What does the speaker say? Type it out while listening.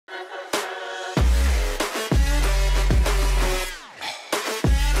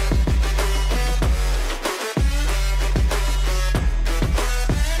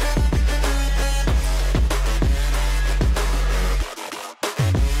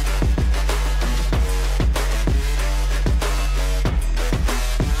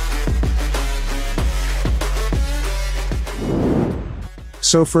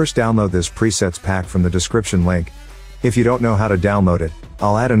So first download this presets pack from the description link. If you don't know how to download it,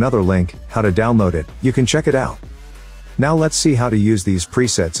 I'll add another link, how to download it, you can check it out. Now let's see how to use these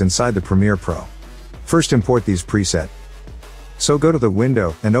presets inside the Premiere Pro. First import these presets. So go to the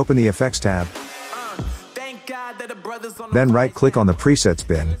window and open the Effects tab. Then right click on the presets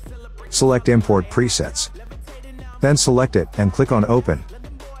bin. Select Import Presets. Then select it and click on Open.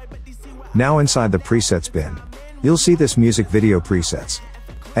 Now inside the presets bin, you'll see this music video presets.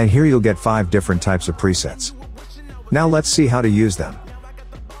 And here you'll get 5 different types of presets. Now let's see how to use them.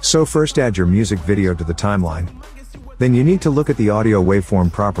 So first add your music video to the timeline. Then you need to look at the audio waveform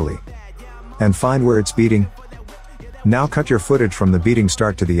properly. And find where it's beating. Now cut your footage from the beating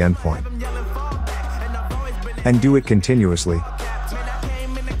start to the end point. And do it continuously.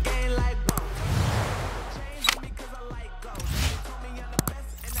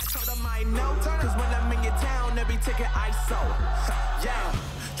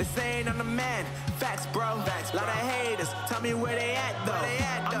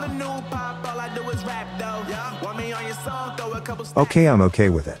 Okay, I'm okay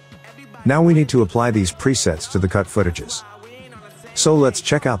with it. Now we need to apply these presets to the cut footages. So let's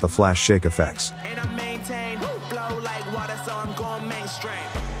check out the Flash Shake Effects.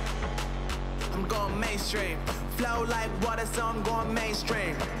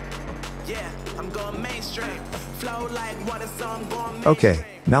 Okay,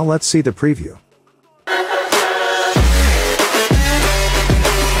 now let's see the preview.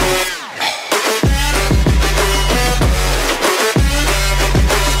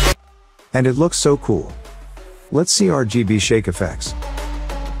 And it looks so cool. Let's see RGB Shake Effects.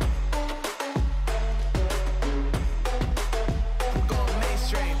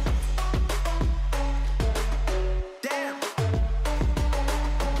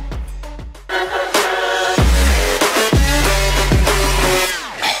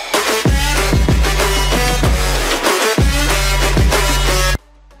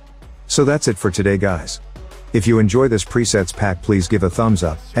 So that's it for today, guys. If you enjoy this presets pack, please give a thumbs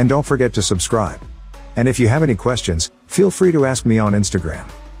up, and don't forget to subscribe. And if you have any questions, feel free to ask me on Instagram.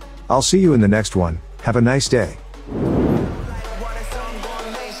 I'll see you in the next one. Have a nice day.